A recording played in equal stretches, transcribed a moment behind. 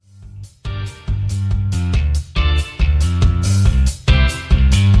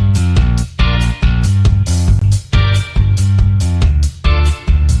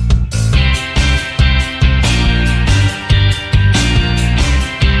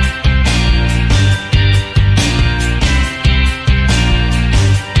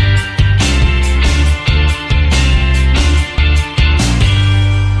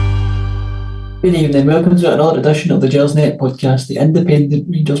Good evening, welcome to another edition of the Gersnet Podcast, the independent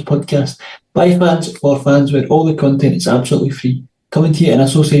Rangers podcast by fans for fans, where all the content is absolutely free. Coming to you in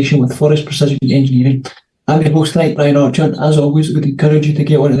association with Forrest Precision Engineering. I'm your host tonight, Brian Archer, and as always, we'd encourage you to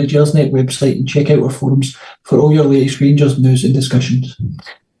get onto the Gersnet website and check out our forums for all your latest Rangers news and discussions.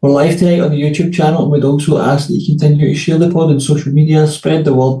 We're live tonight on the YouTube channel, and we'd also ask that you continue to share the pod on social media, spread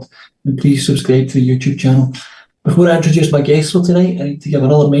the word, and please subscribe to the YouTube channel. Before I introduce my guests for tonight, I need to give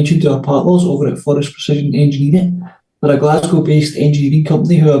another mention to our partners over at Forrest Precision Engineering. They're a Glasgow-based engineering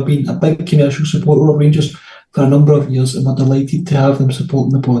company who have been a big commercial supporter of Rangers for a number of years, and we're delighted to have them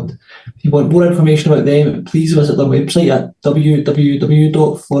supporting the pod. If you want more information about them, please visit their website at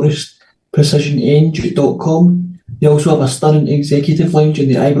www.forestprecisioneng.com. They also have a stunning executive lounge in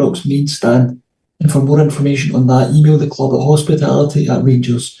the Ibrox main stand. And for more information on that, email the club at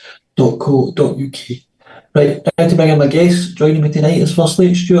hospitality@rangers.co.uk. Right, now to bring in my guests. Joining me tonight is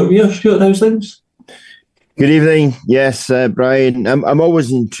firstly Stewart Weir. Stewart, how's things? Good evening. Yes, Brian. I'm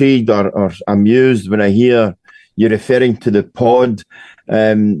always intrigued or amused when I hear you referring to the pod,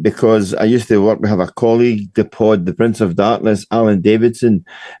 because I used to have a colleague, the pod, the Prince of Darkness, Alan Davidson,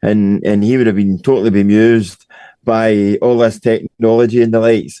 and he would have been totally bemused by all this technology and the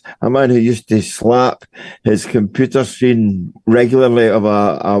likes. A man who used to slap his computer screen regularly of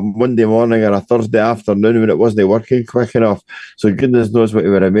a Monday morning or a Thursday afternoon when it wasn't working quick enough. So goodness knows what he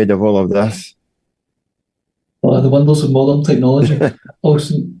would have made of all of this. The wonders of modern technology.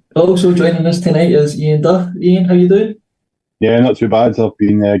 also joining us tonight is Iain Duff. Iain, how you doing? Yeah, not too bad. I've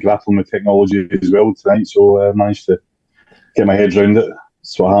been grappling with technology as well tonight, so I managed to get my head around it.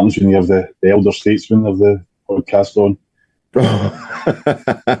 That's what happens when you have the elder statesman of the podcast on. I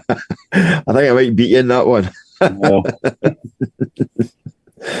think I might beat you in that one. Well,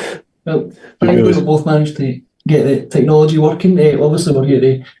 thankfully we both managed to get the technology working. Obviously we're here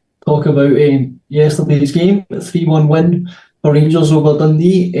to talk about yesterday's game, a 3-1 win for Rangers over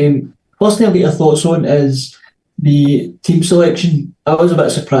Dundee. First thing I'll get your thoughts on is the team selection. I was a bit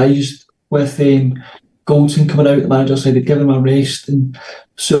surprised with Goldson coming out. The manager said they'd give him a rest, and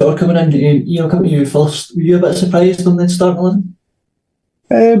Suter coming in. Coming to you first, were you a bit surprised on the starting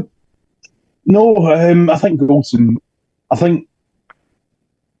 11? No, I think Goldson,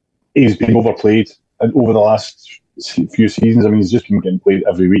 he's been overplayed over the last few seasons. I mean, he's just been getting played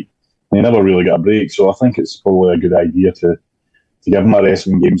every week, and he never really got a break. So I think it's probably a good idea to give him a rest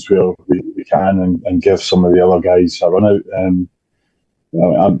in games where we can, and give some of the other guys a run out.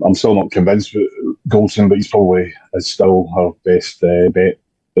 I'm still not convinced with Goldson, but he's probably still our best bet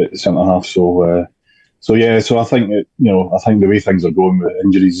at centre half. So I think that, I think the way things are going with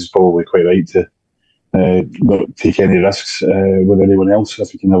injuries is probably quite right to not take any risks with anyone else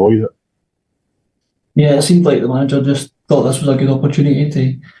if we can avoid it. Yeah, it seemed like the manager just thought this was a good opportunity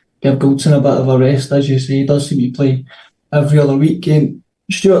to give Goldson a bit of a rest. As you say, he does seem to play every other week.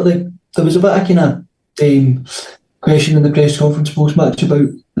 Stuart, there was a bit of kind of question in the press conference post-match about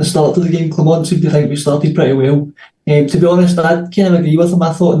the start of the game. Clement seemed to think we started pretty well. To be honest, I kind of agree with him.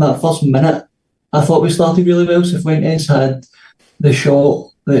 I thought in that first minute, I thought we started really well. Cifuentes had the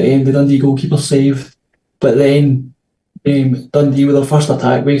shot that the Dundee goalkeeper saved, but then Dundee with their first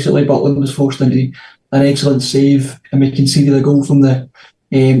attack, basically, Butland was forced into an excellent save, and we conceded a goal from the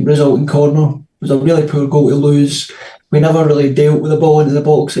resulting corner. It was a really poor goal to lose. We never really dealt with the ball into the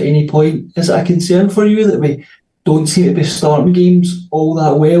box at any point. Is it a concern for you that we don't seem to be starting games all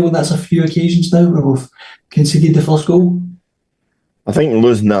that well, and that's a few occasions now where we've conceded the first goal? I think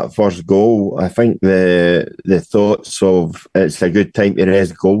losing that first goal, I think the thoughts of it's a good time to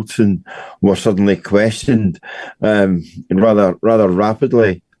rest Goldson were suddenly questioned rather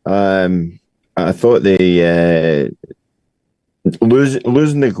rapidly. I thought losing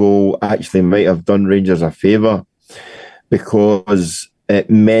the goal actually might have done Rangers a favour, because it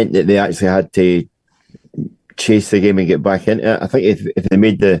meant that they actually had to chase the game and get back into it. I think if they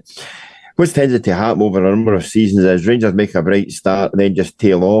made what's tended to happen over a number of seasons is Rangers make a bright start and then just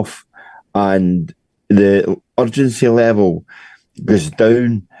tail off, and the urgency level goes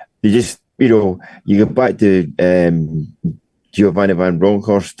down. You just, you go back to Giovanni Van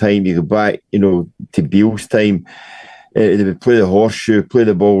Bronckhorst's time, you go back, to Beale's time. They would play the horseshoe, play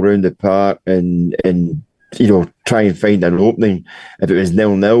the ball around the park, and try and find an opening. If it was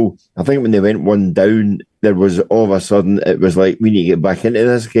 0-0, I think when they went one down, there was all of a sudden, it was like, we need to get back into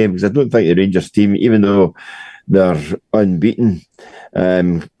this game, because I don't think the Rangers team, even though they're unbeaten,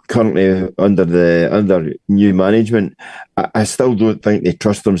 currently under new management, I still don't think they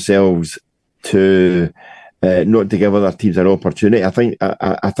trust themselves to not to give other teams an opportunity. I think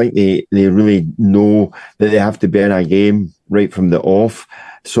they really know that they have to be in a game right from the off.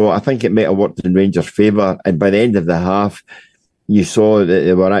 So I think it might have worked in Rangers' favour. And by the end of the half, you saw that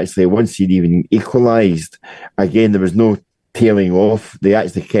they were actually, once he'd even equalised, again, there was no tailing off. They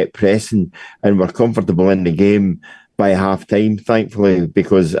actually kept pressing and were comfortable in the game by half time, thankfully,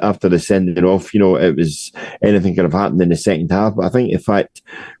 because after the sending off, it was anything could have happened in the second half. But I think the fact,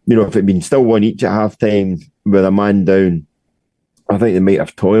 if it had been still 1-1 at half time with a man down, I think they might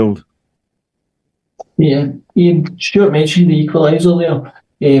have toiled. Yeah, Ian, Stewart mentioned the equaliser there.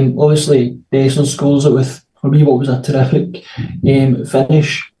 Obviously, Dessler scores it with, for me, what was a terrific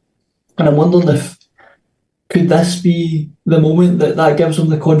finish. And I'm wondering if, could this be the moment that gives them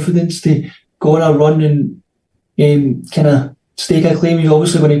the confidence to go on a run and kind of stake a claim? He's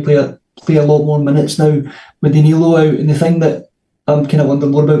obviously going to play a lot more minutes now with Danilo out. And the thing that I'm kind of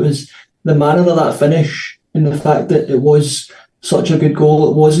wondering more about is the manner of that finish and the fact that it was such a good goal.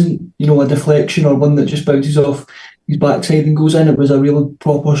 It wasn't, a deflection or one that just bounces off his backside and goes in. It was a real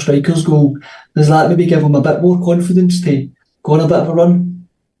proper striker's goal. Does that maybe give him a bit more confidence to go on a bit of a run?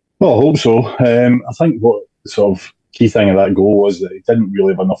 Well, I hope so. I think what sort of key thing of that goal was that he didn't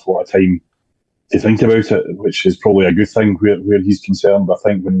really have enough lot of time to think about it, which is probably a good thing where he's concerned. I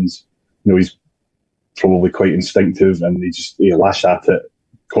think when he's probably quite instinctive and he lashed at it,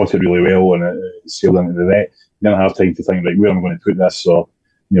 caught it really well, and it sailed into the net. He didn't have time to think, right, where am I going to put this, or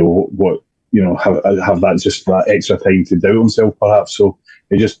have that extra time to doubt himself, perhaps. So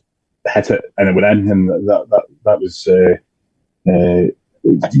he just hit it and it went in, and that was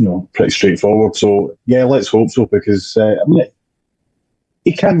pretty straightforward. So yeah, let's hope so, because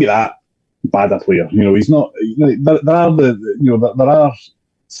he can't be that bad a player. He's not. There are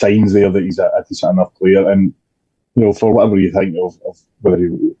signs there that he's a decent enough player, and for whatever you think of whether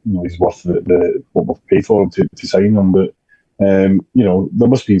he's worth the what we've paid for him to sign him, but there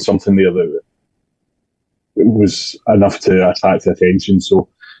must be something there that was enough to attract attention. So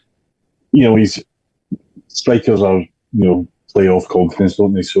his strikers are playoff confidence,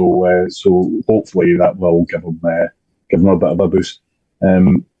 don't they? So hopefully that will give him a bit of a boost.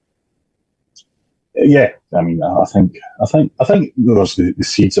 Yeah, I mean, I think there's the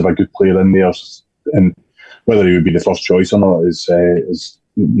seeds of a good player in there, and whether he would be the first choice or not is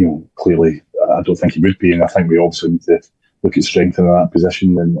clearly, I don't think he would be, and I think we obviously need to look at strengthening that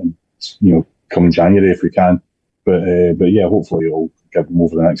position and come January if we can. But yeah, hopefully it'll give him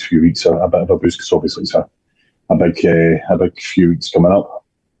over the next few weeks a bit of a boost, because obviously it's a big few weeks coming up.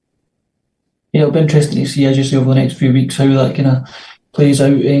 Yeah, it'll be interesting to see, as you say, over the next few weeks how that kind of plays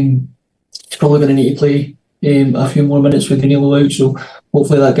out. He's probably going to need to play a few more minutes with Danilo out, so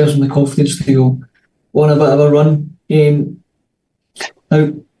hopefully that gives him the confidence to go on a bit of a run.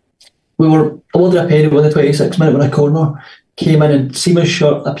 Now, we were awarded a penalty in the 26th minute when a corner came in and Seaman's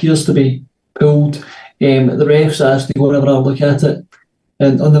shirt appears to be pulled. The refs asked to go and have a look at it,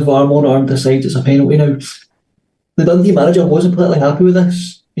 and on the VAR monitor decides it's a penalty. Now, the Dundee manager wasn't particularly happy with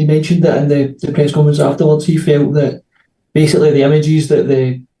this. He mentioned that in the press conference afterwards. He felt that basically the images that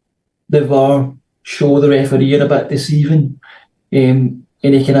the VAR show the referee are a bit deceiving, and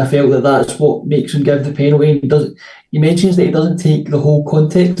he kind of felt that that's what makes him give the penalty. He mentions that he doesn't take the whole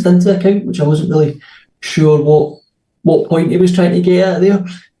context into account, which I wasn't really sure what point he was trying to get at there.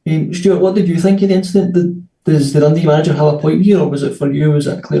 Stewart, what did you think of the incident? Does the Dundee manager have a point here, or was it for you? Was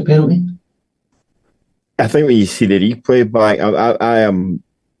it a clear penalty? I think when you see the replay back, I am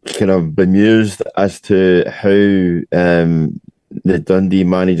kind of bemused as to how the Dundee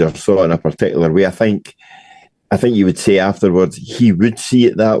manager saw it in a particular way. I think you would say afterwards he would see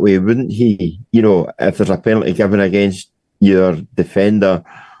it that way, wouldn't he? If there's a penalty given against your defender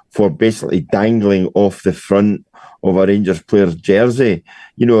for basically dangling off the front of a Rangers player's jersey,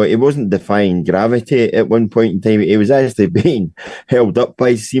 it wasn't defying gravity at one point in time. It was actually being held up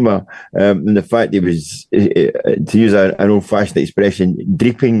by Sima, and the fact he was, to use an old-fashioned expression,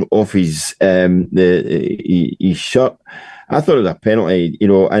 dripping off his shirt. I thought it was a penalty,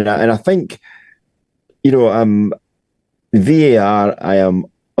 and I think, VAR, I am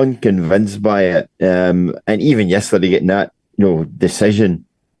unconvinced by it, and even yesterday getting that, decision,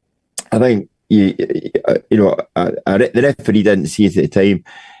 I think, the referee didn't see it at the time.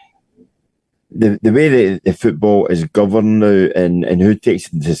 The way the football is governed now and who takes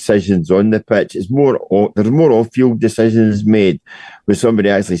the decisions on the pitch is there's more off-field decisions made with somebody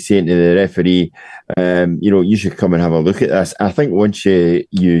actually saying to the referee, you should come and have a look at this. I think once you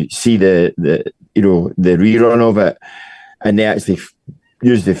see the rerun of it and they actually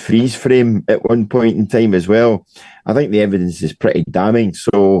use the freeze frame at one point in time as well. I think the evidence is pretty damning.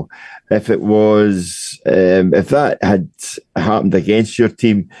 So if if that had happened against your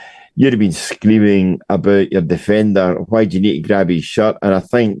team, you'd have been screaming about your defender. Why do you need to grab his shirt? And I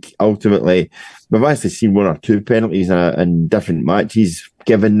think ultimately we've actually seen one or two penalties in different matches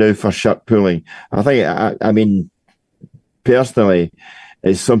given now for shirt pulling. I mean, personally,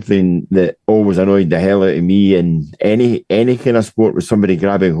 it's something that always annoyed the hell out of me in any kind of sport with somebody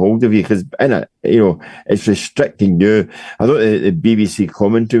grabbing hold of you, because in it, it's restricting you. I thought the BBC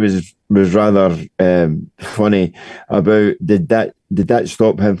commentary was rather funny about did that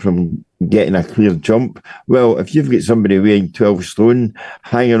stop him from getting a clear jump? Well, if you've got somebody weighing 12 stone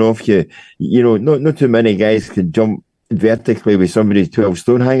hanging off you, not too many guys can jump vertically with somebody 12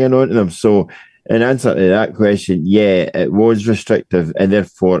 stone hanging on to them. So in answer to that question, yeah, it was restrictive and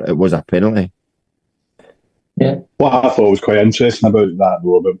therefore it was a penalty. Yeah. What I thought was quite interesting about that,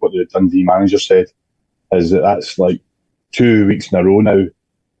 though, about what the Dundee manager said, is that's like 2 weeks in a row now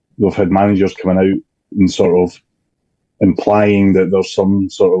we've had managers coming out and sort of implying that there's some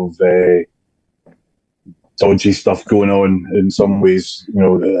sort of dodgy stuff going on in some ways.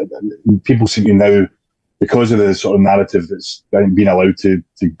 People seem to now, because of the sort of narrative that's been allowed to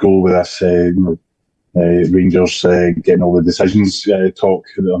go with this, Rangers getting all the decisions talk.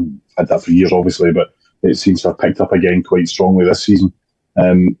 I've had that for years, obviously, but it seems to have picked up again quite strongly this season.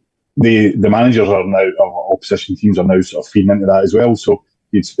 The managers are now, opposition teams are now sort of feeding into that as well. So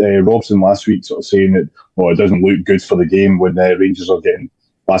it's Robson last week sort of saying that, it doesn't look good for the game when Rangers are getting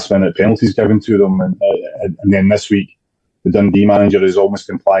last-minute penalties given to them. And then this week, the Dundee manager is almost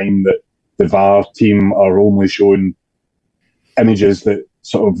implying that the VAR team are only showing images that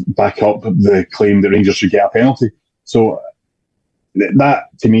sort of back up the claim that Rangers should get a penalty. So that,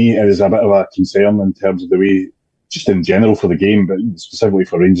 to me, is a bit of a concern in terms of the way, just in general for the game, but specifically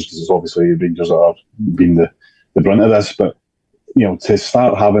for Rangers, because it's obviously Rangers that are being the brunt of this. But, to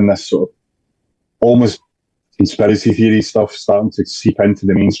start having this sort of almost conspiracy theory stuff starting to seep into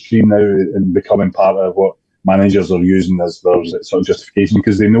the mainstream now and becoming part of what managers are using as their sort of justification,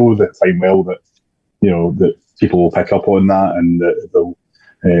 because they know that fine well that that people will pick up on that and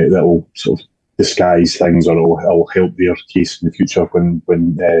that will sort of disguise things, or it'll help their case in the future when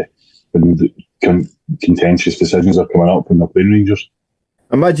the contentious decisions are coming up when they're playing Rangers.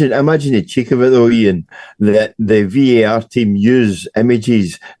 Imagine the cheek of it though, Ian, that the VAR team use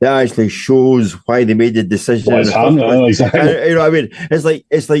images that actually shows why they made the decision. Well, exactly. I mean?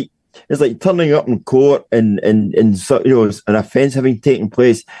 It's like turning up in court and an offence having taken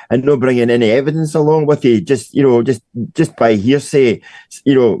place and not bringing any evidence along with you. Just by hearsay,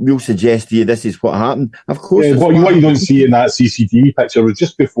 we'll suggest to you this is what happened. Of course, what you don't see in that CCTV picture was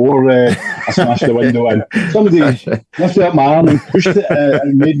just before I smashed the window in. Somebody lifted up my arm and pushed it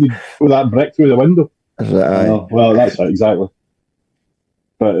and made me throw that brick through the window. Right. Well, that's it, exactly.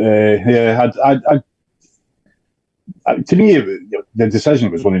 But to me, the decision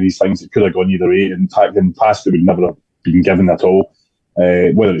was one of these things that could have gone either way. In fact, in the past, it would never have been given at all.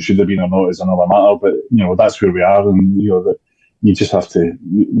 Whether it should have been or not is another matter. But that's where we are, and that you just have to.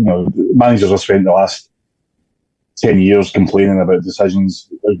 Managers have spent the last 10 years complaining about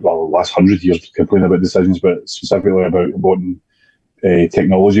decisions. Well, the last 100 years complaining about decisions, but specifically about wanting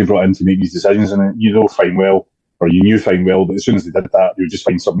technology brought in to make these decisions. And you knew fine well that as soon as they did that, you would just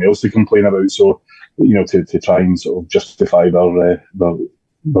find something else to complain about. So, to try and sort of justify their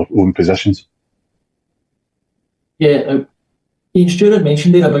own positions. Yeah, Iain Stewart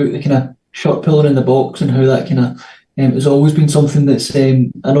mentioned there about the kind of shot pulling in the box and how that kind of has always been something that's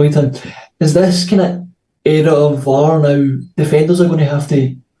annoyed him. Is this kind of era of VAR now, defenders are going to have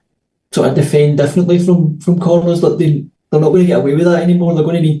to sort of defend differently from corners? That they're not going to get away with that anymore. They're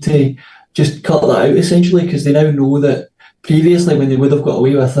going to need to just cut that out essentially, because they now know that previously when they would have got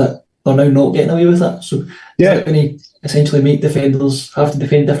away with it, they're now not getting away with it. So they're going to essentially make defenders have to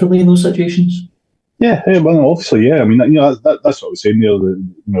defend differently in those situations. Yeah, well, obviously, yeah. I mean, that's what I was saying there.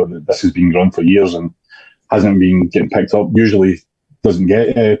 That this has been going for years and hasn't been getting picked up. Usually, doesn't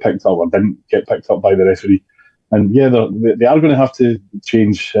get picked up or didn't get picked up by the referee. And yeah, they are going to have to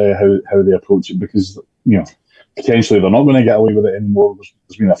change how they approach it, because potentially they're not going to get away with it anymore.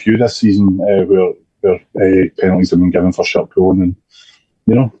 There's been a few this season where penalties have been given for shot pulling,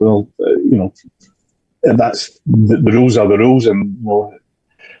 and that's the rules are the rules, and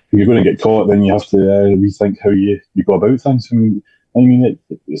if you're going to get caught, then you have to rethink how you go about things. I mean,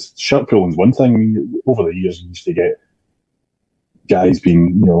 shot pulling's one thing. I mean, over the years, you used to get guys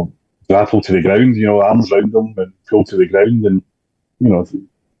being grappled to the ground, arms round them and pulled to the ground, and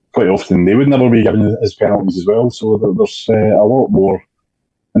quite often they would never be given as penalties as well. So there's a lot more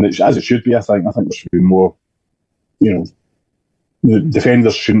and as it should be. I think there should be more. The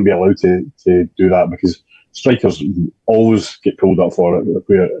defenders shouldn't be allowed to do that, because strikers always get pulled up for it,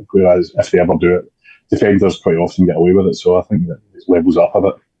 whereas if they ever do it, defenders quite often get away with it. So I think that it levels up a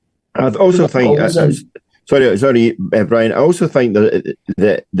bit. I also think, sorry, Brian. I also think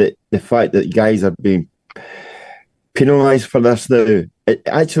that the fact that guys are being penalised for this now, it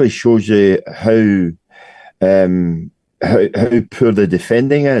actually shows you how poor the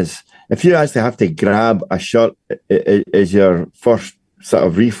defending is. If you actually have to grab a shirt as your first sort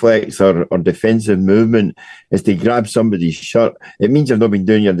of reflex or defensive movement is to grab somebody's shirt, it means you've not been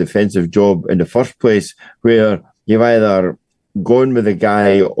doing your defensive job in the first place, where you've either gone with the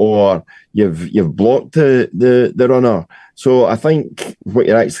guy or you've blocked the runner. So I think what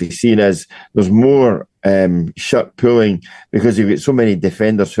you're actually seeing is there's more shirt pulling, because you've got so many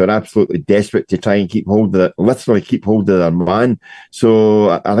defenders who are absolutely desperate to try and literally keep hold of their man. So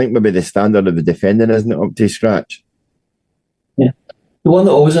I think maybe the standard of the defending isn't up to scratch. Yeah. The one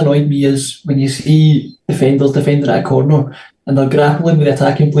that always annoyed me is when you see defenders defending at a corner and they're grappling with the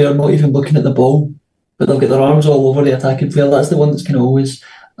attacking player, not even looking at the ball, but they've got their arms all over the attacking player. That's the one that's kind of always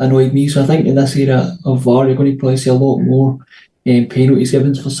annoyed me. So I think in this era of VAR, you're going to probably see a lot more penalties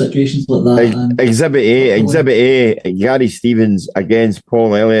given for situations like that. Exhibit A, Gary Stevens against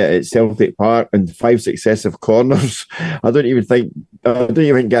Paul Elliott at Celtic Park and 5 successive corners. I don't even think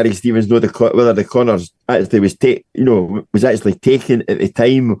Gary Stevens know whether the corners actually was actually taken at the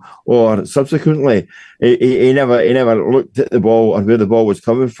time or subsequently. He never looked at the ball or where the ball was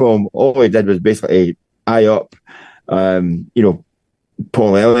coming from. All he did was basically eye up,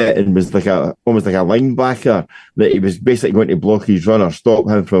 Paul Elliott, and was almost like a linebacker, that he was basically going to block his run or stop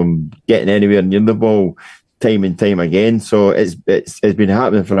him from getting anywhere near the ball time and time again. So it's been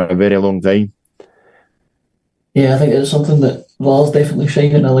happening for a very long time. Yeah, I think it's something that VAR's definitely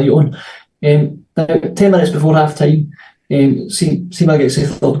shining a light on. Now, 10 minutes before half time, Sima gets a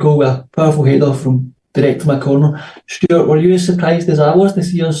third goal with a powerful header from direct from a corner. Stewart, were you as surprised as I was to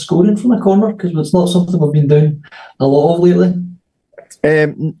see us scoring from a corner? Because it's not something we've been doing a lot of lately.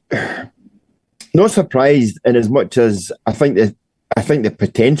 Not surprised, in as much as I think the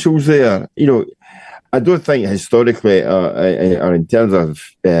potential's there. I don't think historically, or in terms of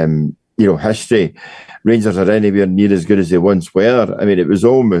history, Rangers are anywhere near as good as they once were. I mean, it was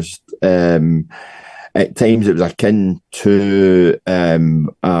almost at times it was akin to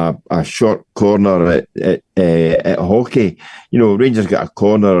a short corner at hockey. Rangers got a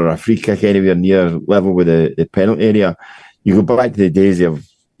corner or a free kick anywhere near level with the penalty area. You go back to the days of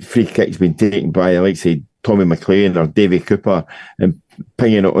free kicks being taken by, like, say, Tommy McLean or Davy Cooper and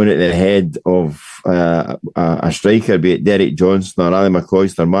pinging it on at the head of a striker, be it Derek Johnson or Ali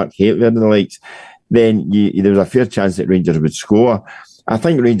McCoist or Mark Haitley and the likes, then there was a fair chance that Rangers would score. I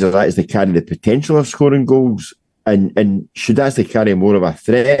think Rangers actually carry the potential of scoring goals and should actually carry more of a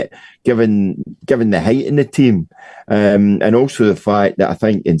threat, given the height in the team, and also the fact that I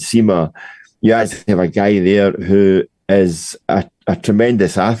think in Sima you actually have a guy there who is a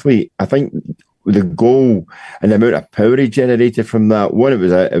tremendous athlete. I think the goal and the amount of power he generated from that, one, it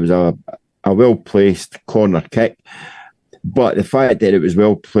was a well placed corner kick, but the fact that it was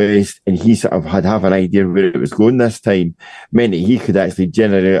well placed and he sort of had half an idea where it was going this time meant that he could actually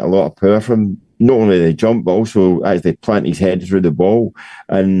generate a lot of power from not only the jump but also actually plant his head through the ball.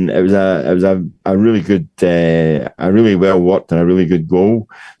 And it was a really good, a really well worked and a really good goal.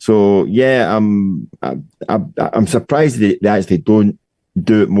 So yeah, I'm surprised that they actually don't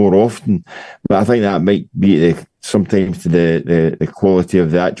do it more often, but I think that might be sometimes to the quality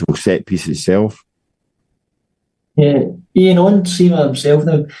of the actual set piece itself. Yeah, Iain, on Sima himself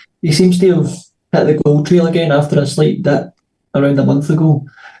now, he seems to have hit the goal trail again after a slight dip around a month ago.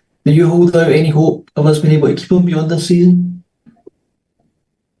 Do you hold out any hope of us being able to keep him beyond this season?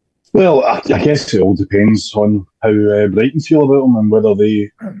 Well, I guess it all depends on how Brighton feel about him and whether they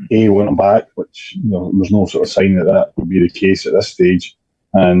want him back, which there's no sort of sign that would be the case at this stage,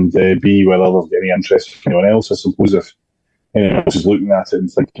 and B, whether they've got any interest from anyone else. I suppose if anyone else is looking at it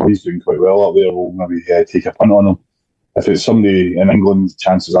and thinking he's doing quite well up there, we'll maybe take a punt on him. If it's somebody in England,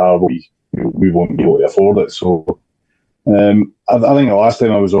 chances are we won't be able to afford it. So I think the last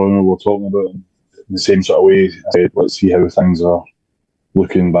time I was on, we were talking about him in the same sort of way. I said, let's see how things are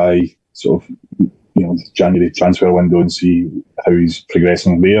looking by sort of January transfer window and see how he's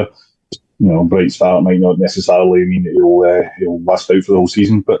progressing there. Bright start might not necessarily mean that he'll last out for the whole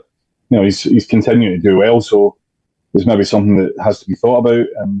season, but he's continuing to do well. So there's maybe something that has to be thought about,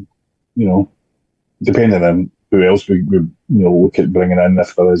 and depending on who else we look at bringing in,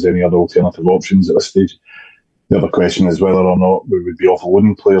 if there is any other alternative options at this stage. the other question is whether or not we would be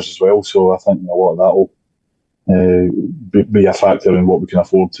offloading players as well. So I think a lot of that will be a factor in what we can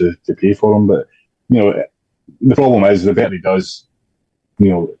afford to pay for him. But the problem is the better he does,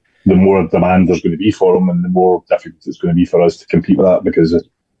 the more demand there's going to be for him, and the more difficult it's going to be for us to compete with that, because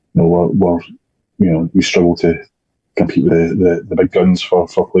we struggle to compete with the big guns for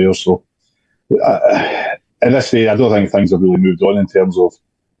players. So at this stage, I don't think things have really moved on in terms of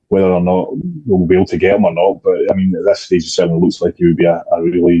whether or not we'll be able to get him or not. But I mean, at this stage, it certainly looks like he would be a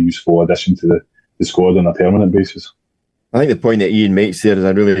really useful addition to the squad on a permanent basis. I think the point that Iain makes there is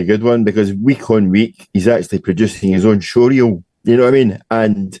a really good one, because week on week he's actually producing his own show reel. You know what I mean?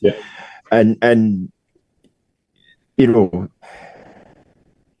 And yeah. and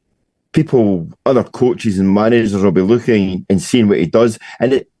people, other coaches and managers will be looking and seeing what he does.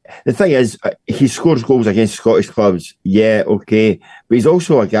 And the thing is, he scores goals against Scottish clubs, yeah, okay, but he's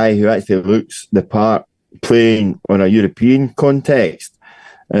also a guy who actually looks the part playing on a European context.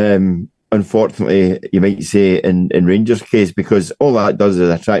 Unfortunately, you might say in Rangers' case, because all that does is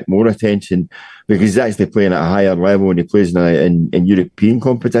attract more attention, because he's actually playing at a higher level when he plays in European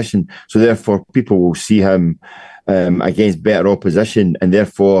competition. So therefore, people will see him against better opposition, and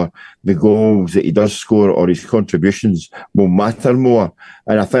therefore the goals that he does score or his contributions will matter more.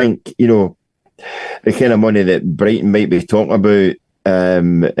 And I think, the kind of money that Brighton might be talking about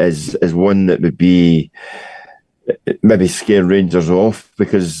is one that would be maybe scare Rangers off,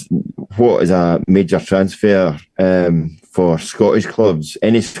 because what is a major transfer for Scottish clubs,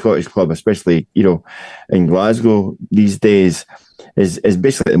 any Scottish club, especially in Glasgow these days, is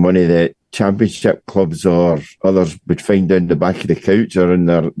basically the money that Championship clubs or others would find down the back of the couch or in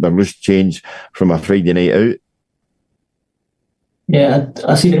their loose change from a Friday night out. Yeah,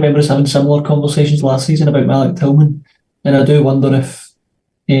 I seem to remember us having similar conversations last season about Malik Tillman, and I do wonder if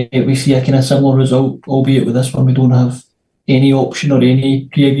we see a kind of similar result, albeit with this one we don't have any option or any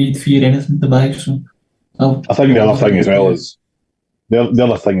pre-agreed fee or anything in the bag. So I think the other thing as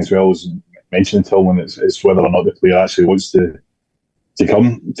well is mentioning Tillman is whether or not the player actually wants to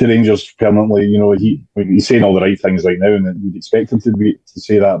come to Rangers permanently. He's saying all the right things right now, and we'd expect him to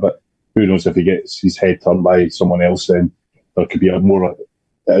say that. But who knows, if he gets his head turned by someone else, then there could be a more,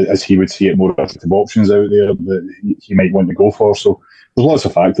 as he would see it, more attractive options out there that he might want to go for. So there's lots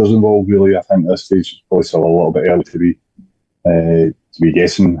of factors involved, really. I think at this stage it's probably still a little bit early to be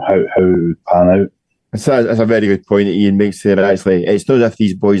guessing how it would pan out. That's a very good point that Iain makes there, actually. It's not as if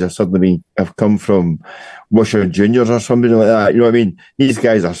these boys are suddenly have come from Wisher Juniors or something like that. You know what I mean? These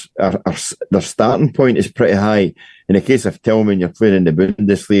guys are their starting point is pretty high. In the case of Tillman, you're playing in the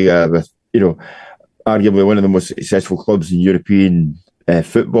Bundesliga with, arguably one of the most successful clubs in European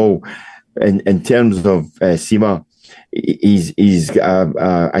football. In terms of Sima, he's got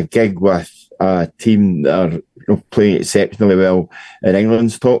a gig with a team that are playing exceptionally well in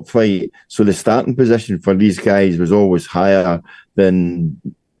England's top flight. So the starting position for these guys was always higher than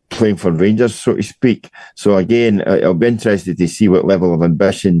playing for Rangers, so to speak. So again, I'll be interested to see what level of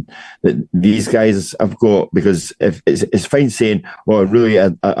ambition that these guys have got, because if it's fine saying, well, really,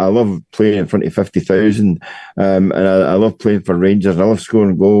 I love playing in front of 50,000, and I love playing for Rangers, and I love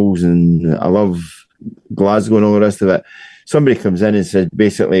scoring goals, and I love Glasgow and all the rest of it. Somebody comes in and says,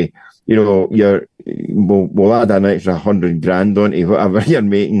 basically, we'll add an extra 100 grand onto whatever you're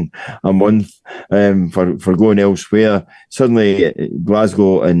making a month for going elsewhere. Suddenly,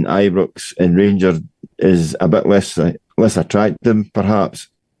 Glasgow and Ibrox and Rangers is a bit less attractive, perhaps.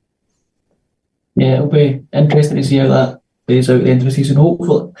 Yeah, it'll be interesting to see how that plays out at the end of the season.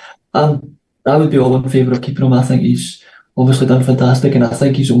 Hopefully, I would be all in favour of keeping him. I think he's obviously done fantastic, and I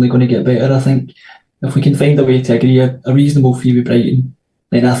think he's only going to get better. I think if we can find a way to agree a reasonable fee with Brighton,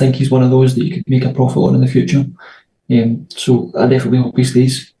 then I think he's one of those that you could make a profit on in the future. So I definitely hope he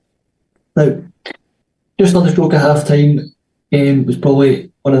stays. Now, just on the stroke at half-time, was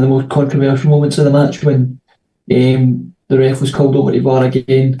probably one of the most controversial moments of the match when the ref was called over to VAR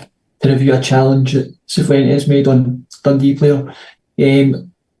again to review a challenge that Cifuentes made on Dundee player.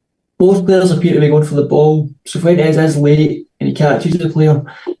 Both players appear to be going for the ball. Cifuentes is late and he catches the player.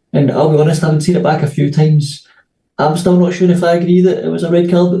 And I'll be honest, I haven't seen it back a few times. I'm still not sure if I agree that it was a red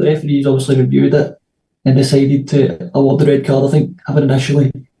card, but the referees obviously reviewed it and decided to award the red card. I think having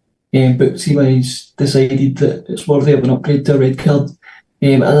initially booked Sima, he's decided that it's worthy of an upgrade to a red card.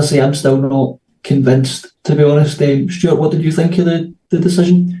 As I say, I'm still not convinced, to be honest. Stuart, what did you think of the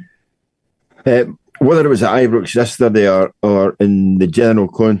decision? Whether it was at Ibrox yesterday or in the general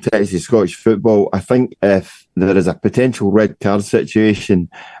context of Scottish football, I think if there is a potential red card situation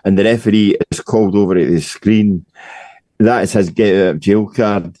and the referee is called over at the screen, that is his get out of jail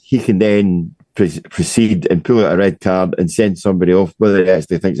card. He can then proceed and pull out a red card and send somebody off, whether he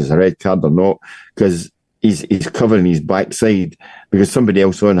actually thinks it's a red card or not, because he's covering his backside because somebody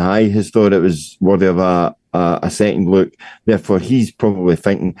else on high has thought it was worthy of a second look. Therefore, he's probably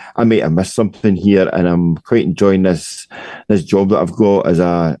thinking, I might have missed something here, and I'm quite enjoying this job that I've got as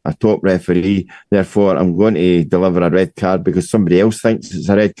a top referee. Therefore, I'm going to deliver a red card because somebody else thinks it's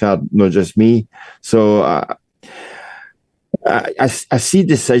a red card, not just me. So I see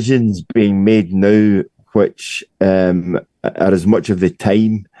decisions being made now which are as much of the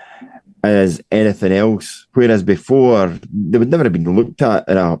time as anything else, whereas before they would never have been looked at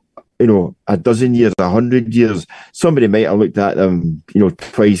in a dozen years, 100 years. Somebody might have looked at them,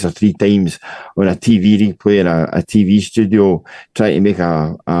 twice or three times on a TV replay in a TV studio, trying to make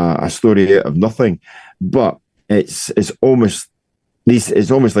a story out of nothing. But it's almost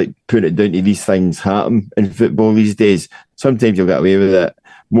like putting it down to these things happen in football these days. Sometimes you'll get away with it.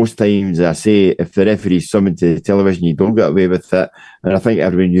 Most times, I say, if the referee's summoned to television, you don't get away with it. And I think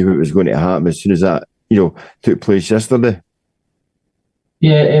everyone knew what was going to happen as soon as that, took place yesterday.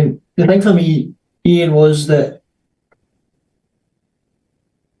 Yeah, the thing for me, Iain, was that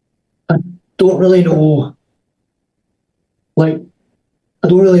I don't really know why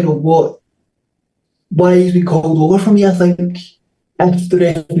he's been called over for me. I think if the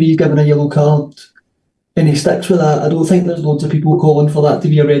referee's given a yellow card and he sticks with that, I don't think there's loads of people calling for that to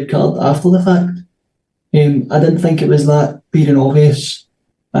be a red card after the fact. I didn't think it was that being obvious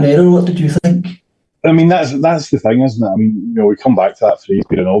an error. What did you think? I mean, that's the thing, isn't it? I mean, we come back to that phrase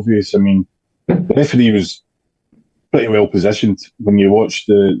being obvious. I mean, the referee was pretty well positioned when you watched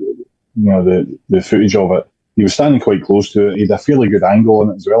the footage of it. He was standing quite close to it. He had a fairly good angle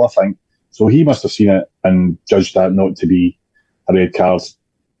on it as well, I think. So he must have seen it and judged that not to be a red card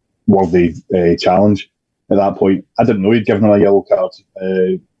worthy challenge at that point. I didn't know he'd given him a yellow card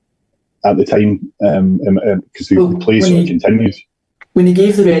at the time because the play sort of continued. When he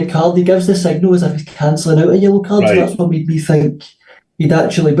gave the red card, he gives the signal as if he's cancelling out a yellow card. Right. So that's what made me think he'd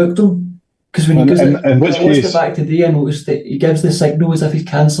actually booked him. Because when he goes I watched it back today, I noticed that he gives the signal as if he's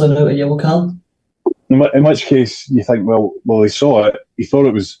cancelling out a yellow card. In which case, you think, well, he saw it. He thought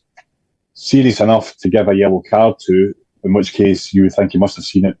it was serious enough to give a yellow card to, in which case you would think he must have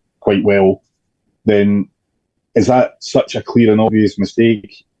seen it quite well. Then is that such a clear and obvious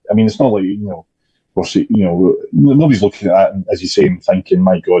mistake? I mean, it's not like, nobody's looking at that, as you say, and thinking,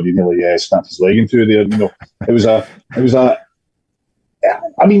 my God, he nearly snapped his leg into there.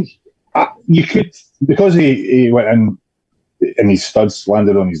 I mean, you could, because he went in and his studs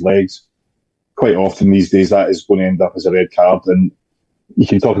landed on his legs, quite often these days that is going to end up as a red card. And you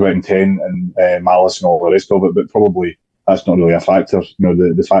can talk about intent and malice and all the rest of it, but probably that's not really a factor.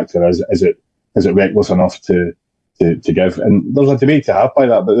 The factor is it reckless enough to give? And there's a debate to have by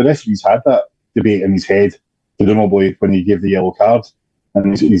that, but the referee's had that debate in his head, presumably when he gave the yellow card,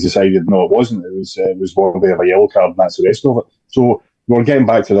 and he's decided no, it wasn't. It was worthy of a yellow card, and that's the rest of it. So we're getting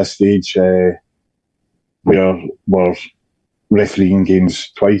back to this stage where we're refereeing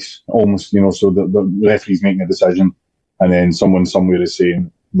games twice, almost. So the referee's making a decision, and then someone somewhere is saying,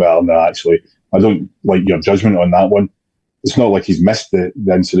 "Well, no, actually, I don't like your judgment on that one." It's not like he's missed the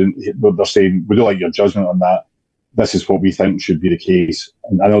incident. They're saying, "We don't like your judgment on that. This is what we think should be the case."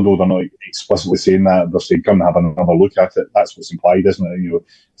 And I know they're not explicitly saying that. They're saying, come and have another look at it. That's what's implied, isn't it?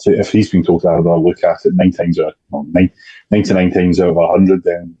 So if he's been told to have another look at it 99 times out of 100,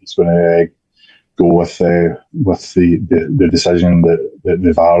 then he's going to go with the decision that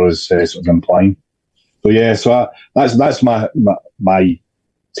the VAR is sort of implying. So yeah, so that's my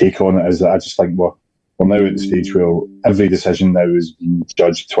take on it, is that I just think we're now at the stage where every decision now is being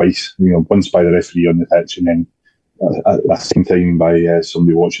judged twice. Once by the referee on the pitch, and then at the same time by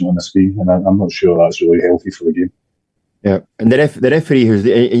somebody watching on the screen, and I'm not sure that's really healthy for the game. Yeah, and the referee,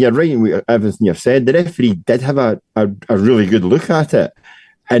 you're right in everything you've said. The referee did have a really good look at it,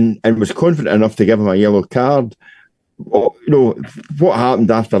 and was confident enough to give him a yellow card. What happened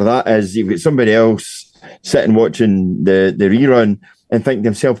after that is you've got somebody else sitting watching the rerun and think to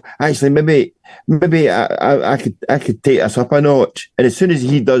himself, actually, maybe I could take this up a notch. And as soon as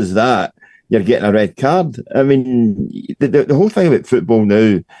he does that, you're getting a red card. I mean, the whole thing about football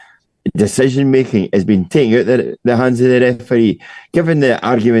now, decision making, has been taken out the hands of the referee. Given the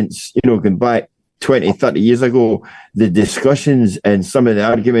arguments, going back 20, 30 years ago, the discussions and some of the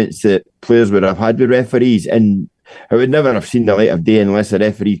arguments that players would have had with referees, and I would never have seen the light of day unless a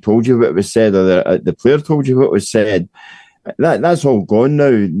referee told you what was said, or the player told you what was said. That's all gone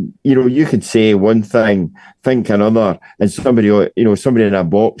now. You could say one thing, think another, and somebody in a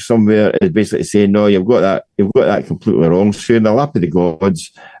box somewhere is basically saying, "No, you've got that completely wrong." So in the lap of the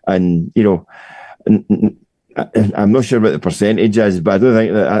gods, And, I'm not sure what the percentage is, but I don't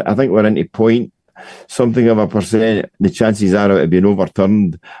think that, I think we're into point something of a percent. The chances are of it being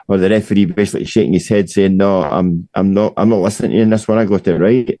overturned, or the referee basically shaking his head saying, no, I'm not listening to you in this one, I got it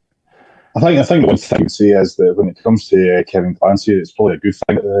right. I think the one thing I would say is that when it comes to Kevin Clancy, it's probably a good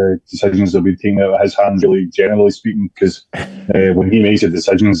thing that the decisions have been taken out of his hands, really, generally speaking, because when he makes the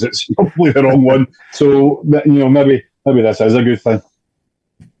decisions, it's probably the wrong one. So, maybe this is a good thing.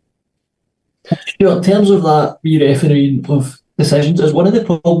 In terms of that re-refereeing of decisions, is one of the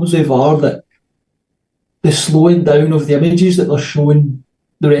problems with VAR that the slowing down of the images that they're showing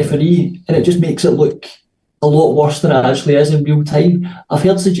the referee, and it just makes it look a lot worse than it actually is in real time. I've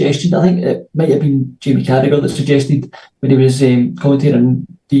heard suggestions, I think it might have been Jamie Carragher that suggested when he was commentating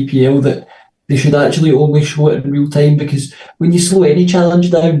DPL that they should actually only show it in real time, because when you slow any challenge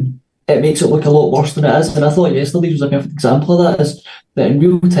down, it makes it look a lot worse than it is. And I thought yesterday was a perfect example of that, is that in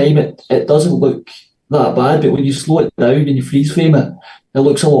real time it doesn't look that bad, but when you slow it down and you freeze frame it, it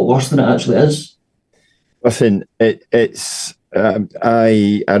looks a lot worse than it actually is. Listen, it's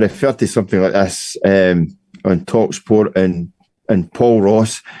I referred to something like this on TalkSport, and Paul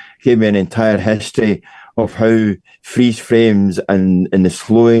Ross gave me an entire history of how freeze frames and the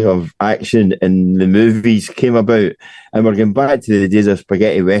slowing of action in the movies came about. And we're going back to the days of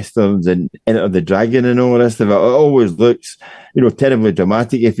spaghetti westerns and Enter the Dragon and all the rest of it. It always looks, terribly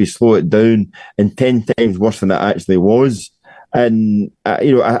dramatic if you slow it down, and 10 times worse than it actually was. And,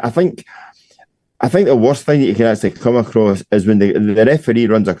 I think the worst thing that you can actually come across is when the referee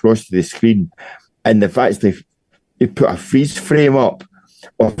runs across to the screen, and they've actually put a freeze frame up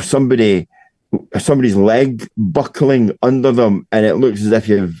of somebody's leg buckling under them, and it looks as if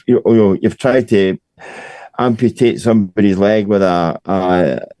you've tried to amputate somebody's leg with an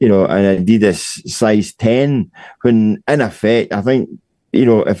Adidas size 10, when in effect, I think,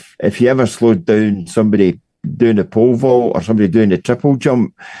 if you ever slowed down somebody doing the pole vault or somebody doing the triple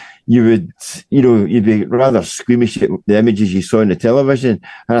jump, you'd be rather squeamish at the images you saw on the television.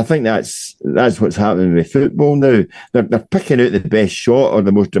 And I think that's what's happening with football now. They're picking out the best shot or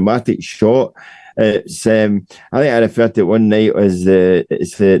the most dramatic shot. It's I think I referred to it one night as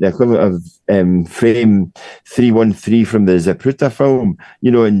it's the equivalent of frame 313 from the Zapruder film,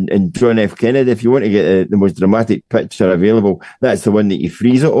 and John F. Kennedy. If you want to get the most dramatic picture available, that's the one that you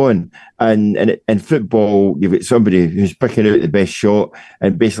freeze it on. And in football, you've got somebody who's picking out the best shot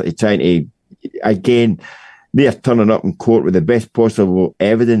and basically trying to, again, they're turning up in court with the best possible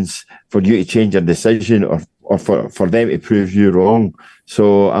evidence for you to change your decision, or for them to prove you wrong.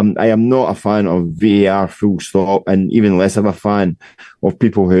 So I am not a fan of VAR full stop, and even less of a fan of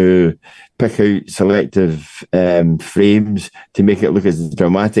people who pick out selective frames to make it look as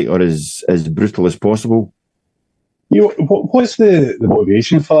dramatic or as brutal as possible. What's the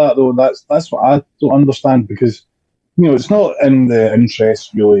motivation for that, though? That's what I don't understand, because it's not in the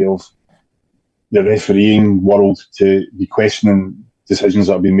interest really of the refereeing world to be questioning decisions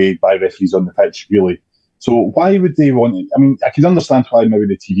that have been made by referees on the pitch, really. So why would they want it? I mean, I could understand why maybe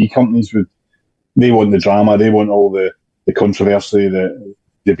the TV companies they want the drama, they want all the controversy, the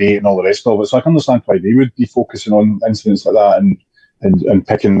debate and all the rest of it. So I can understand why they would be focusing on incidents like that and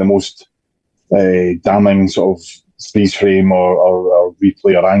picking the most damning sort of freeze frame or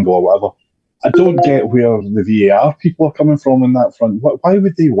replay or angle or whatever. I don't get where the VAR people are coming from on that front. Why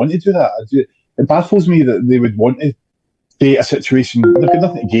would they want to do that? It baffles me that they would want to create a situation. They've got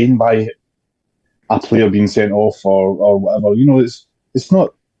nothing to gain by a player being sent off or whatever. It's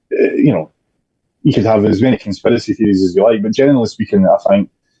not, you could have as many conspiracy theories as you like, but generally speaking, I think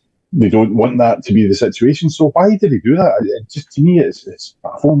they don't want that to be the situation. So why did they do that? To me, it's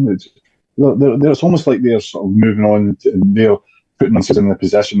baffling. It's almost like they're sort of moving on and they're putting themselves in the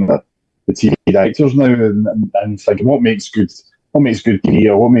position that the TV directors now and thinking what makes good TV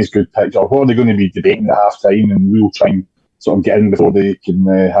or what makes good picture, what are they going to be debating at half time, and we'll try and sort of get in before they can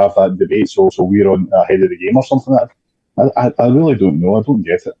have that debate, so we're on ahead of the game or something like that. I really don't know. I don't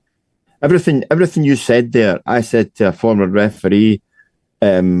get it. Everything you said there, I said to a former referee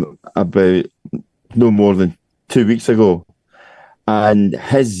about no more than 2 weeks ago, and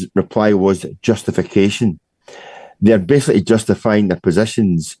his reply was justification. They're basically justifying their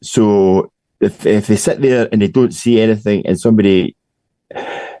positions. So if they sit there and they don't see anything and somebody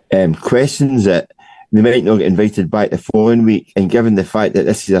questions it, they might not get invited back the following week. And given the fact that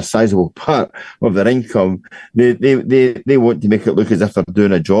this is a sizable part of their income, they want to make it look as if they're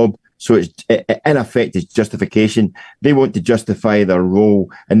doing a job. So it's in effect, it's justification. They want to justify their role,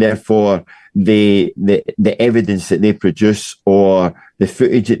 and therefore the evidence that they produce or the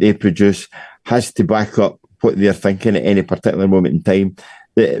footage that they produce has to back up what they're thinking at any particular moment in time.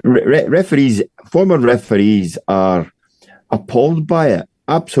 referees, former referees are appalled by it,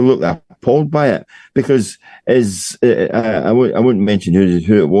 absolutely appalled by it, because I won't mention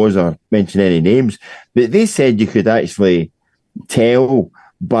who it was or mention any names, but they said you could actually tell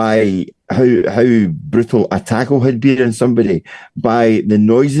by how brutal a tackle had been on somebody by the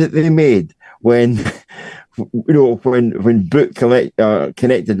noise that they made when when boot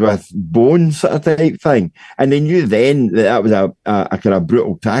connected with bone sort of type thing, and they knew then that was a kind of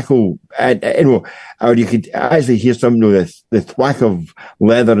brutal tackle, and or you could actually hear the thwack of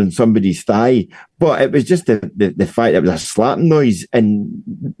leather in somebody's thigh, but it was just the fact that it was a slapping noise, and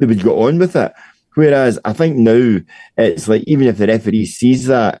they would go on with it. Whereas I think now it's like, even if the referee sees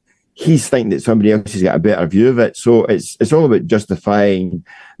that, he's thinking that somebody else has got a better view of it. So it's all about justifying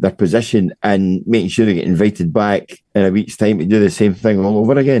their position and making sure they get invited back in a week's time to do the same thing all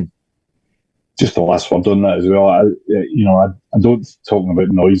over again. Just the last word on that as well. I don't, talking about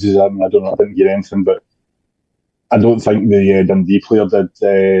noises, I didn't hear anything, but I don't think the Dundee player did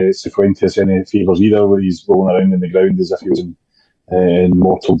Cifuentes any favours either, where he's rolling around in the ground as if he was in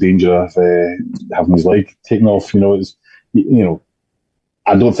mortal danger of having his leg taken off.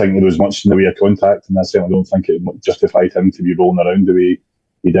 I don't think there was much in the way of contact, and I certainly don't think it justified him to be rolling around the way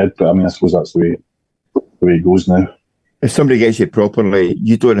he did. But I mean, I suppose that's the way it goes now. If somebody gets you properly,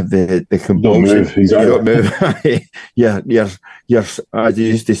 you don't have the compulsion. Don't move, exactly. You don't move. you're, as you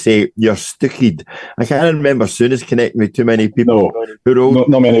used to say, you're stookied. I can't remember Soonest connecting with too many people who rolled.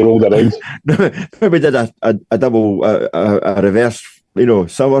 Not many rolled around. Maybe did a double, a reverse,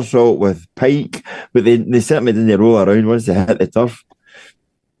 somersault with Pike, but they certainly didn't roll around once they hit the turf.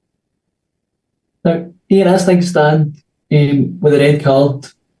 Now, Iain, as things stand, with a red card,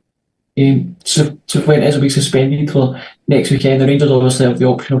 Cifuentes will be suspended for next weekend. The Rangers obviously have the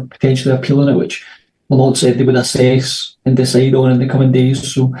option of potentially appealing it, which Malone said they would assess and decide on in the coming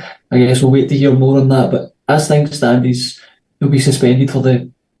days. So I guess we'll wait to hear more on that. But as things stand, he'll be suspended for the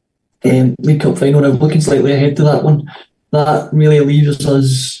League Cup final. Now, looking slightly ahead to that one, that really leaves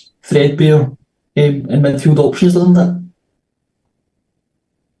us threadbare in midfield options, doesn't it?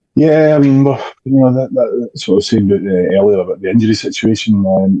 Yeah, I mean, that's what I was saying earlier about the injury situation.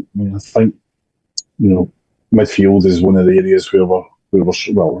 I think, midfield is one of the areas where we're I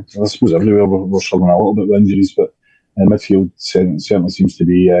suppose everywhere we're struggling a little bit with injuries, but midfield certainly seems to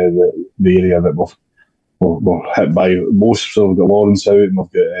be the area that we're hit by most. So we've got Lawrence out, and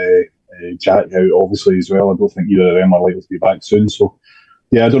we've got Jack out, obviously, as well. I don't think either of them are likely to be back soon. So,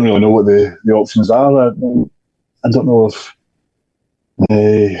 yeah, I don't really know what the options are. I don't know if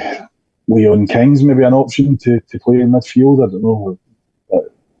Leon King's maybe an option to play in midfield. I don't know. I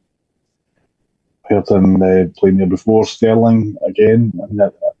heard him playing there before. Sterling again.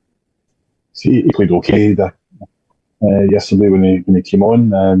 He played okay yesterday when he came on.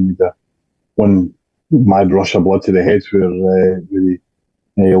 One mad rush of blood to the head where he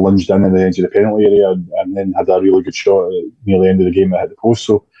lunged in at the edge of the penalty area and then had a really good shot near the end of the game that hit the post.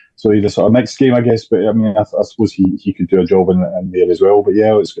 So he had a sort of mixed game, I guess. But I mean, I suppose he could do a job in there as well. But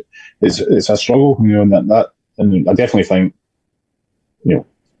yeah, it's a struggle, and and I definitely think,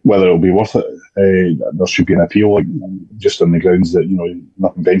 whether it'll be worth it, there should be an appeal, just on the grounds that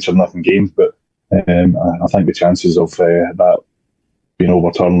nothing ventured, nothing gained. But I think the chances of that being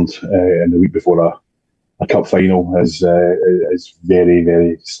overturned in the week before a cup final is very,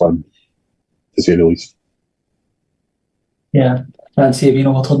 very slim, to say the least. Yeah, I can't see it being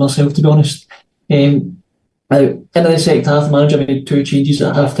overturned myself, to be honest. In the second half, the manager made 2 changes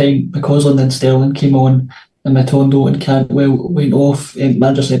at half time because Lyndon Sterling came on and Matondo and Cantwell went off. The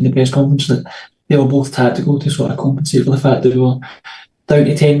manager said in the press conference that they were both tactical to sort of compensate for the fact that we were down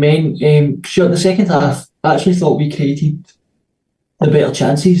to 10 men. Sure, in the second half, I actually thought we created the better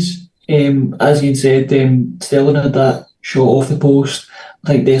chances. As Iain said, Sterling had that shot off the post.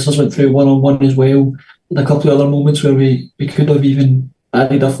 I think Dessers went through one-on-one as well. And a couple of other moments where we could have even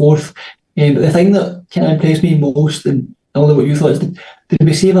added a fourth. But the thing that kind of impressed me most, and I don't know what you thought, is did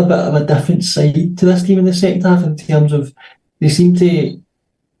we see a bit of a different side to this team in the second half, in terms of they seemed to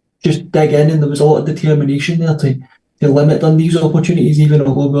just dig in, and there was a lot of determination there to limit Dundee's opportunities, even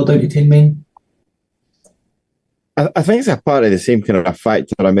although we were down to 10 men. I think it's a part of the same kind of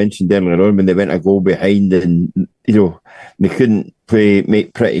factor I mentioned earlier on when they went a goal behind and, they couldn't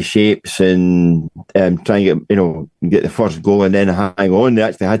make pretty shapes and try and get the first goal and then hang on. They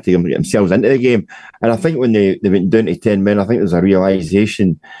actually had to get themselves into the game. And I think when they went down to 10 men, I think there's a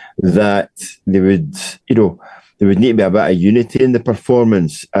realisation that there would need to be a bit of unity in the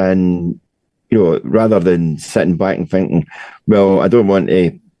performance. And, rather than sitting back and thinking, well, I don't want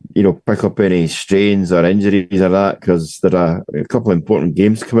to pick up any strains or injuries or that, because there are a couple of important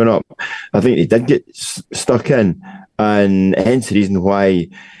games coming up. I think they did get stuck in, and hence the reason why,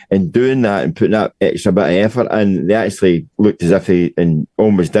 in doing that and putting that extra bit of effort in, they actually looked as if they and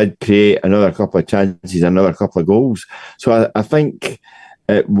almost did create another couple of chances, another couple of goals. So I think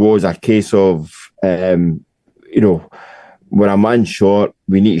it was a case of, we're a man short,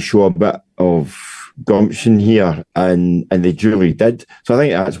 we need to show a bit of gumption here, and they duly did. So I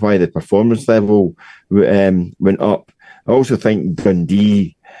think that's why the performance level went up. I also think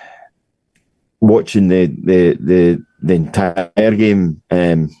Dundee, watching the entire game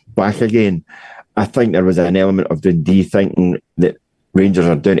back again, I think there was an element of Dundee thinking that Rangers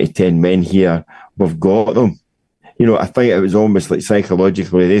are down to 10 men here, we've got them. I think it was almost like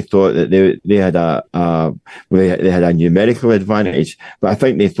psychologically they thought that they had they had a numerical advantage, but I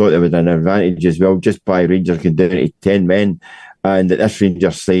think they thought there was an advantage as well just by Rangers going down to 10 men, and that this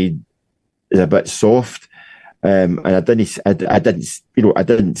Rangers side is a bit soft. And I didn't see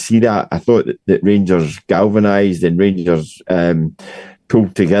that. I thought that Rangers galvanised and Rangers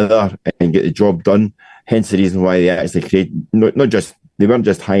pulled together and get the job done. Hence the reason why they actually created they weren't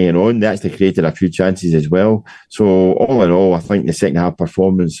just hanging on, they actually created a few chances as well. So all in all, I think the second half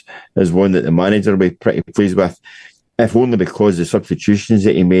performance is one that the manager will be pretty pleased with, if only because the substitutions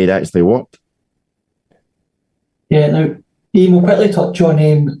that he made actually worked. Yeah, now, Iain, we'll quickly touch on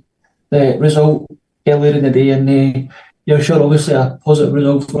the result earlier in the day, and you're sure obviously a positive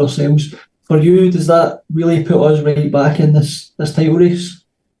result for ourselves. For you, does that really put us right back in this title race?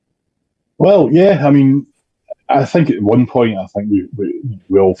 Well, yeah, I mean, I think at one point, I think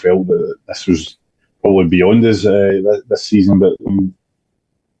we all felt that this was probably beyond us this season, but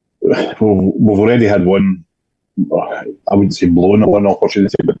we've already had one, I wouldn't say blown one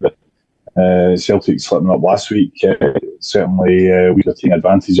opportunity, but Celtic slipping up last week, certainly we were taking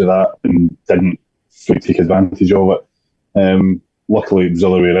advantage of that and didn't fully take advantage of it. Luckily, it was the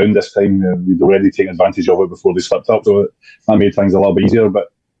other way around this time. We'd already taken advantage of it before they slipped up, so that made things a little bit easier.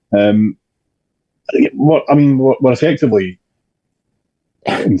 But we're effectively,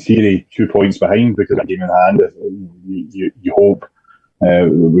 in theory, 2 points behind because of that game in hand. You hope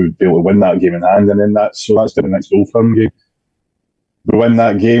we'd be able to win that game in hand, and then that's the next Old Firm game. We win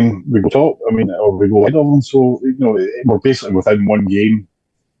that game, we go top. Or we go ahead of them. So we're basically within one game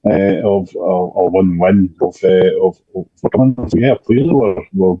of one win of coming. So yeah, clearly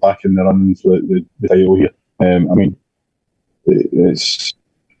we're back in the run for the title here. It's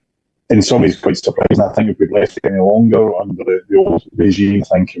in some ways quite surprising. I think if we'd left it any longer under the old regime, I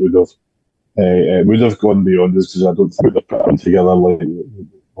think it would have gone beyond us, because I don't think we'd have put them together like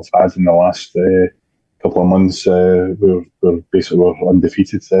we've had in the last couple of months. We're basically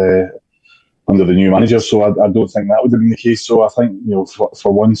undefeated under the new manager, so I don't think that would have been the case. So I think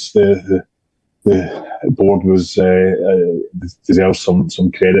for once the board deserves some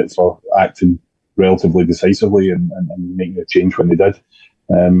credit for acting relatively decisively and making a change when they did.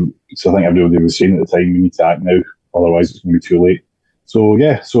 So I think everybody was saying at the time, we need to act now, otherwise it's going to be too late. So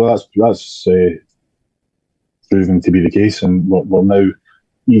yeah, so that's proven to be the case, and we're now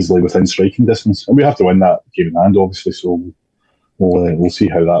easily within striking distance, and we have to win that game in hand, obviously. So we'll see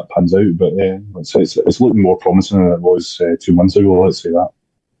how that pans out. But it's looking more promising than it was 2 months ago. Let's say that.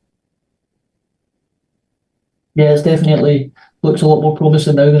 Yeah, it's definitely looks a lot more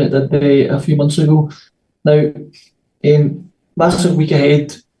promising now than it did a few months ago. Now, massive week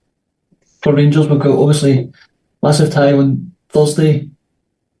ahead for Rangers. We've got obviously massive tie on Thursday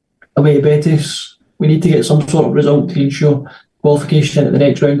away to Betis. We need to get some sort of result to ensure qualification into the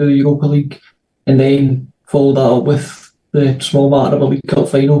next round of the Europa League, and then follow that up with the small matter of a League Cup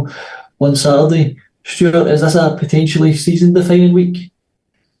final on Saturday. Stewart, is this a potentially season-defining week?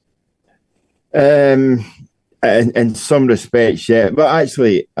 In some respects, yeah. But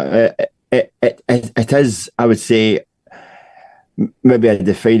actually, it is, I would say, maybe a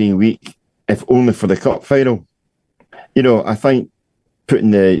defining week, if only for the cup final. I think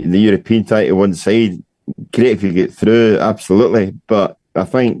putting the European title one side, great if you get through, absolutely. But I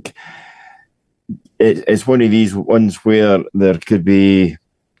think it's one of these ones where there could be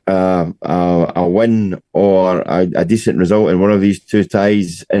a win or a decent result in one of these two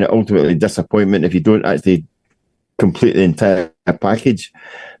ties, and ultimately disappointment if you don't actually complete the entire package.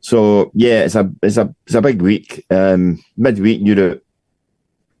 So yeah, it's a big week. Midweek Europe,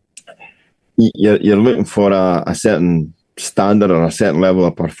 you're looking for a certain standard or a certain level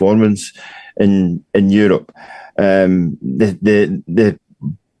of performance in Europe. The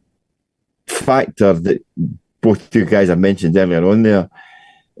factor that both you guys have mentioned earlier on there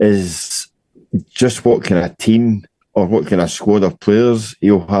is just what kind of team or what kind of squad of players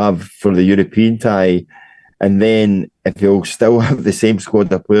he'll have for the European tie, and then if he'll still have the same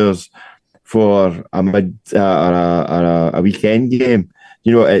squad of players for a mid or a weekend game.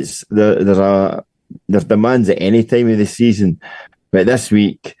 It's there's demands at any time of the season, but this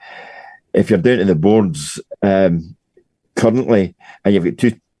week, if you're down to the boards currently and you've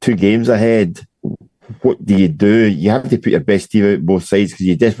got two games ahead, what do? You have to put your best team out both sides because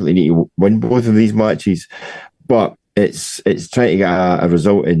you desperately need to win both of these matches. But it's trying to get a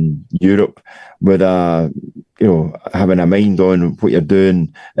result in Europe with having a mind on what you're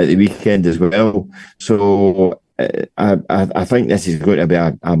doing at the weekend as well. So I think this is going to be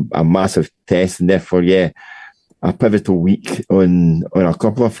a massive test, and therefore, a pivotal week on a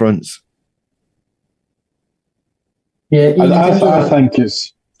couple of fronts. Yeah, I think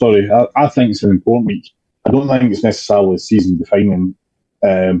it's. Sorry, I think it's an important week. I don't think it's necessarily season defining,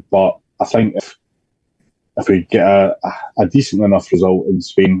 but I think if we get a decent enough result in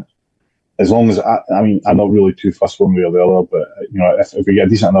Spain, as long as I'm not really too fussed one way or the other, but if we get a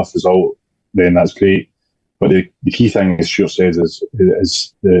decent enough result, then that's great. But the key thing, as Stuart says, is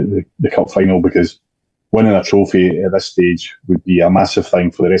the cup final, because winning a trophy at this stage would be a massive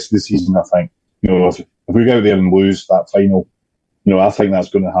thing for the rest of the season. I think if we go out there and lose that final, I think that's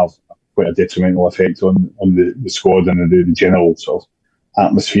going to have quite a detrimental effect on the squad and the general sort of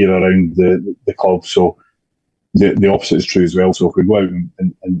atmosphere around the club. So the opposite is true as well. So if we go out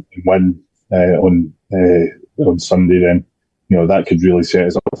and win on Sunday, then that could really set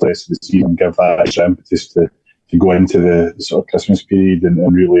us up for the rest of the season and give that extra impetus to go into the sort of Christmas period and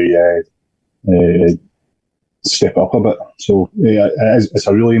really step up a bit. So it's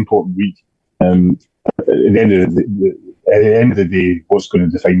a really important week. At the end of the day, what's going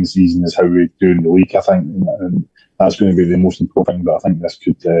to define the season is how we do in the league, I think, and that's going to be the most important thing. But I think this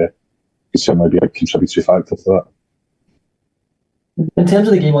could certainly be a contributory factor to that. In terms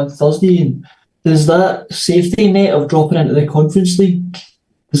of the game on Thursday, does that safety net of dropping into the Conference League,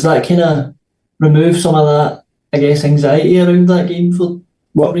 does that kind of remove some of that, I guess, anxiety around that game for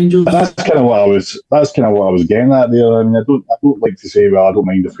Rangers? That's kind of what I was getting at there. I mean, I don't like to say, well, I don't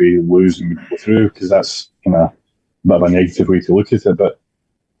mind if we lose and we go through, because that's kind of a bit of a negative way to look at it. But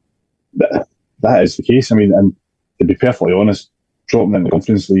that is the case. I mean, and to be perfectly honest, dropping in the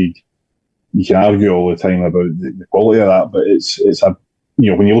Conference League, you can argue all the time about the quality of that, but it's a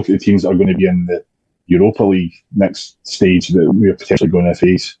when you look at the teams that are going to be in the Europa League next stage that we're potentially going to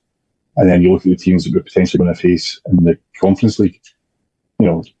face, and then you look at the teams that we're potentially going to face in the Conference League,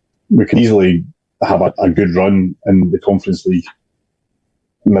 we could easily have a good run in the Conference League,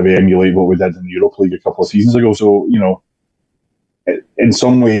 maybe emulate what we did in the Europa League a couple of seasons ago. So, in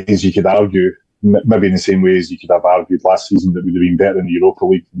some ways you could argue, maybe in the same way as you could have argued last season, that we'd have been better in the Europa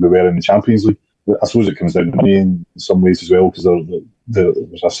League than we were in the Champions League. I suppose it comes down to money in some ways as well, because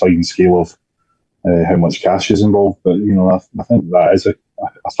there's a sliding scale of how much cash is involved. But, I think that is a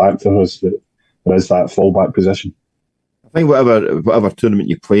factor, is that there is that fallback position. I think whatever tournament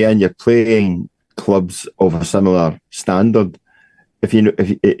you play in, you're playing clubs of a similar standard. If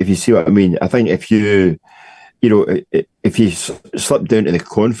you see what I mean, I think if you slip down to the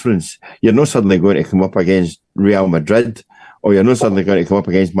conference, you're not suddenly going to come up against Real Madrid, or you're not suddenly going to come up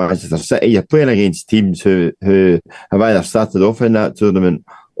against Manchester City. You're playing against teams who have either started off in that tournament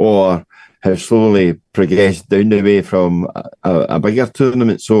or have slowly progressed down the way from a bigger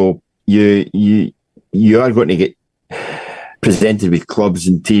tournament. So you are going to get presented with clubs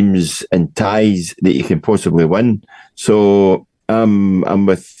and teams and ties that you can possibly win. So I'm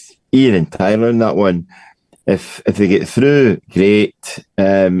with Iain entirely on that one. If they get through, great.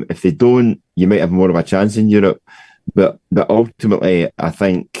 If they don't, you might have more of a chance in Europe. But ultimately, I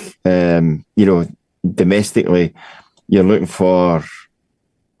think domestically, you're looking for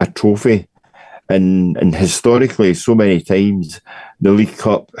a trophy, and historically, so many times the League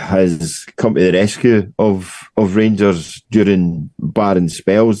Cup has come to the rescue of Rangers during barren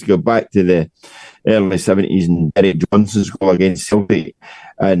spells. Go back to the early 70s and Derek Johnson's goal against Celtic,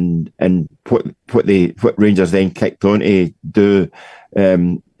 and what Rangers then kicked on to do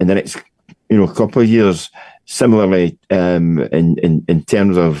in the next couple of years. Similarly, in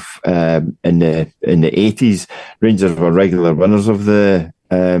terms of in the 80s, Rangers were regular winners of the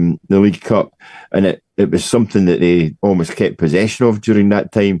League Cup, and it was something that they almost kept possession of during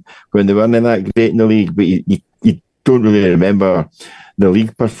that time when they weren't that great in the league. But you don't really remember the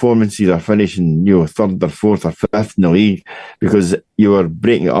league performances or finishing third or fourth or fifth in the league, because you were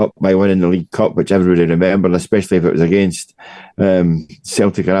breaking it up by winning the League Cup, which everybody remembered, especially if it was against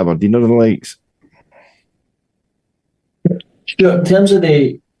Celtic or Aberdeen or the likes. Stuart, in terms of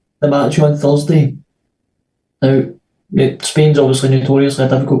the match on Thursday, now Spain's obviously notoriously a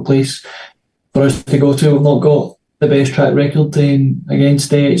difficult place for us to go to. We've not got the best track record against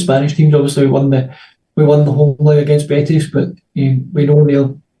Spanish teams. Obviously, we won the home leg against Betis, but we know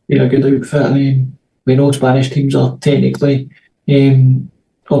they're a good outfit. We know Spanish teams are technically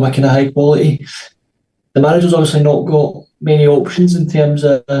of a kind of high quality. The manager's obviously not got many options in terms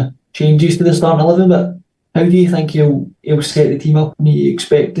of changes to the starting 11, but how do you think he'll set the team up? Are you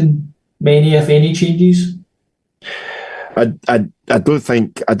expecting many, if any, changes? I don't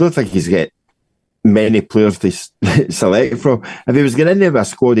think he's got many players to select from. If he was getting into a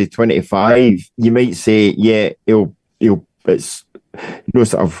squad of 25, you might say, yeah, he'll it's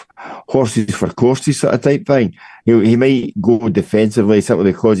sort of horses for courses sort of type thing. He might go defensively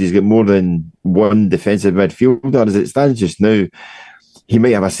simply because he's got more than one defensive midfielder. As it stands just now, he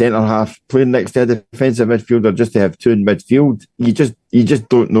might have a centre half playing next to a defensive midfielder just to have two in midfield. You just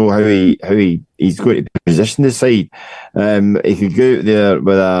don't know how he's going to position the side. He could go out there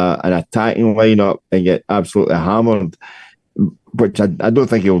with an attacking lineup and get absolutely hammered, which I don't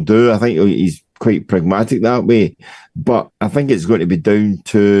think he'll do. I think he's quite pragmatic that way. But I think it's going to be down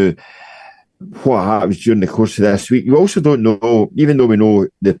to what happens during the course of this week. We also don't know, even though we know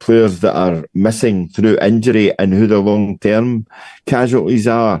the players that are missing through injury and who the long-term casualties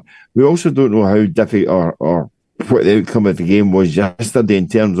are, we also don't know how difficult or what the outcome of the game was yesterday in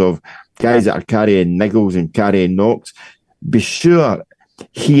terms of guys that are carrying niggles and carrying knocks. Be sure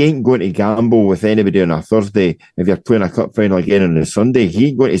he ain't going to gamble with anybody on a Thursday if you're playing a cup final again on a Sunday. He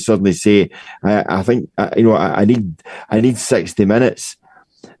ain't going to suddenly say, I think, I need 60 minutes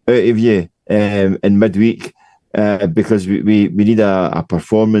out of you in midweek because we need a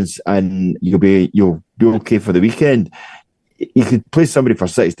performance and you'll be okay for the weekend. You could play somebody for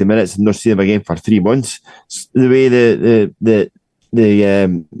 60 minutes and not see them again for 3 months. The way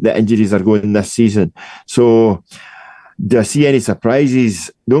the injuries are going this season. So do I see any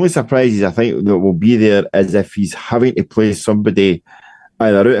surprises? The only surprises I think that will be there is if he's having to play somebody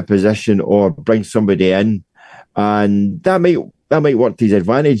either out of position or bring somebody in, and that might work to his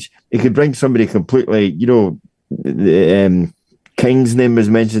advantage. He could bring somebody completely, King's name was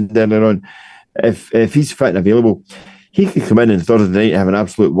mentioned earlier on. If he's fit and available, he could come in on Thursday night and have an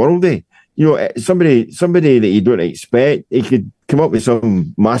absolute worldie. Somebody that you don't expect. He could come up with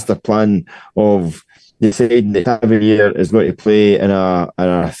some master plan of deciding that Tavernier is going to play in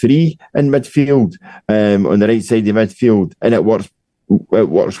a 3 in midfield, on the right side of the midfield, and it works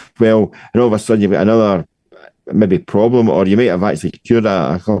well, and all of a sudden you've got another maybe problem, or you might have actually cured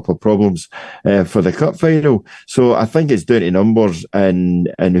a couple of problems for the cup final. So I think it's down to numbers and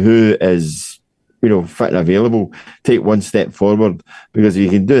who is fit and available. Take one step forward, because if you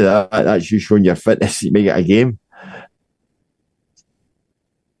can do that, that's you showing your fitness. You may get a game.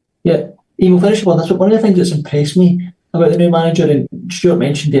 Yeah, Ian, we'll finish on this. But one of the things that's impressed me about the new manager, and Stewart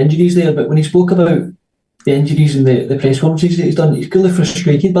mentioned the injuries there, but when he spoke about the injuries in the press conferences that he's done, he's clearly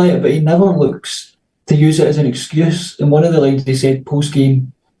frustrated by it, but he never looks to use it as an excuse. And one of the lines he said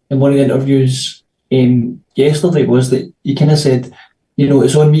post-game in one of the interviews yesterday was that he kind of said,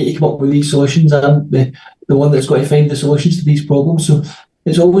 it's on me to come up with these solutions. I'm the one that's got to find the solutions to these problems. So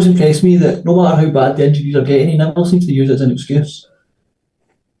it's always impressed me that no matter how bad the injuries are getting, he never seems to use it as an excuse.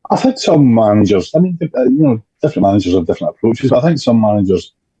 I think some managers, different managers have different approaches, but I think some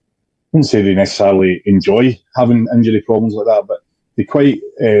managers, I wouldn't say they necessarily enjoy having injury problems like that, but they quite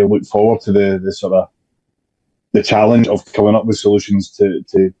look forward to the sort of the challenge of coming up with solutions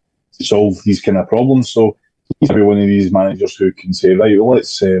to solve these kind of problems. So he's maybe one of these managers who can say, right, well,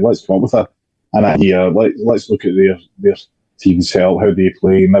 let's come up with an idea. Let's look at their team setup, how they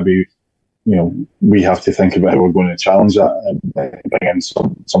play. Maybe we have to think about how we're going to challenge that and bring in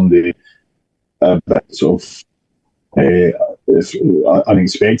somebody a bit sort of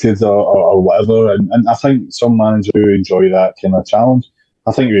unexpected or whatever. And I think some managers do enjoy that kind of challenge.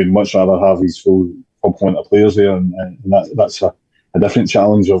 I think we'd much rather have his full complement of players there, and that's a different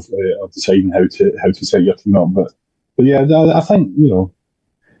challenge of deciding how to set your team up. But yeah, I think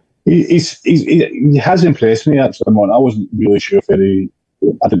he has impressed me actually. I wasn't really sure I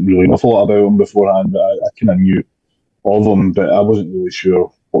didn't really know a lot about him beforehand, but I kind of knew of him, but I wasn't really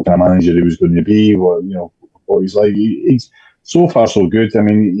sure what kind of manager he was going to be, what he's like. He's so far so good. I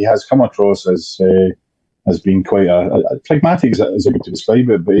mean, he has come across as being quite a pragmatic is a good way to describe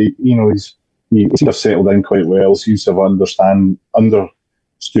it, but he seems to have settled in quite well. Seems to have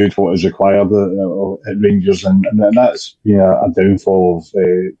understood what is required at Rangers, and that's been a downfall of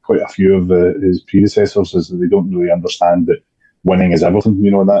quite a few of his predecessors, is that they don't really understand that winning is everything.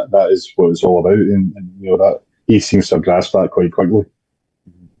 That is what it's all about, and that he seems to have grasped that quite quickly.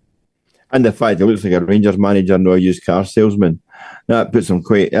 And the fact it looks like a Rangers manager, not a used car salesman, that puts him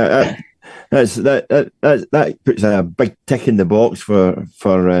quite. That puts a big tick in the box for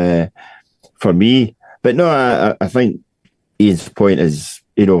me. But no, I think Ian's point is,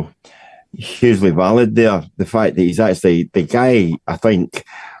 hugely valid there. The fact that he's actually the guy, I think,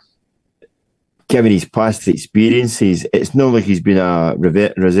 given his past experiences, it's not like he's been a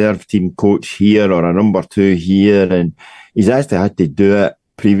reserve team coach here or a number 2 here, and he's actually had to do it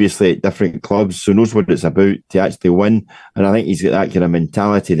previously at different clubs, so knows what it's about to actually win. And I think he's got that kind of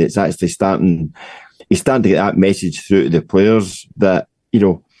mentality that's actually starting to get that message through to the players that,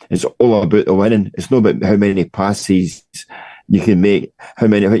 it's all about the winning. It's not about how many passes you can make,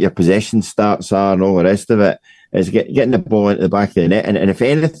 what your possession stats are and all the rest of it. It's getting the ball into the back of the net. And if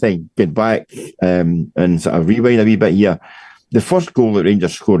anything, get back and sort of rewind a wee bit here. The first goal that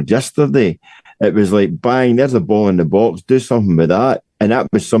Rangers scored yesterday, it was like, bang, there's the ball in the box, do something with that. And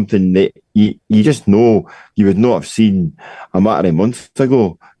that was something that you just know you would not have seen a matter of months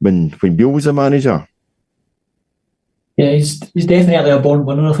ago when Beale was a manager. Yeah, he's definitely a born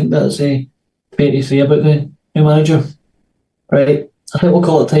winner. I think that's fair to say about the new manager. Right, I think we'll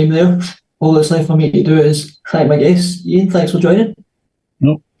call it time there. All that's left for me to do is thank my guests. Ian, thanks for joining.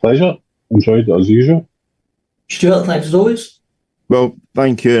 No, pleasure. Enjoyed it as usual. Stuart, thanks as always. Well,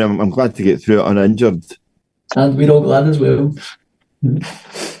 thank you. I'm glad to get through it uninjured. And we're all glad as well.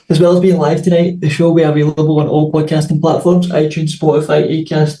 As well as being live tonight, the show will be available on all podcasting platforms: iTunes, Spotify,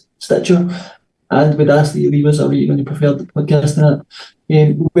 Acast, Stitcher. And we'd ask that you leave us a rating on your preferred podcasting app.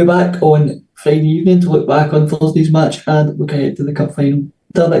 We'll be back on Friday evening to look back on Thursday's match and look ahead to the cup final.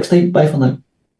 Until next time, bye for now.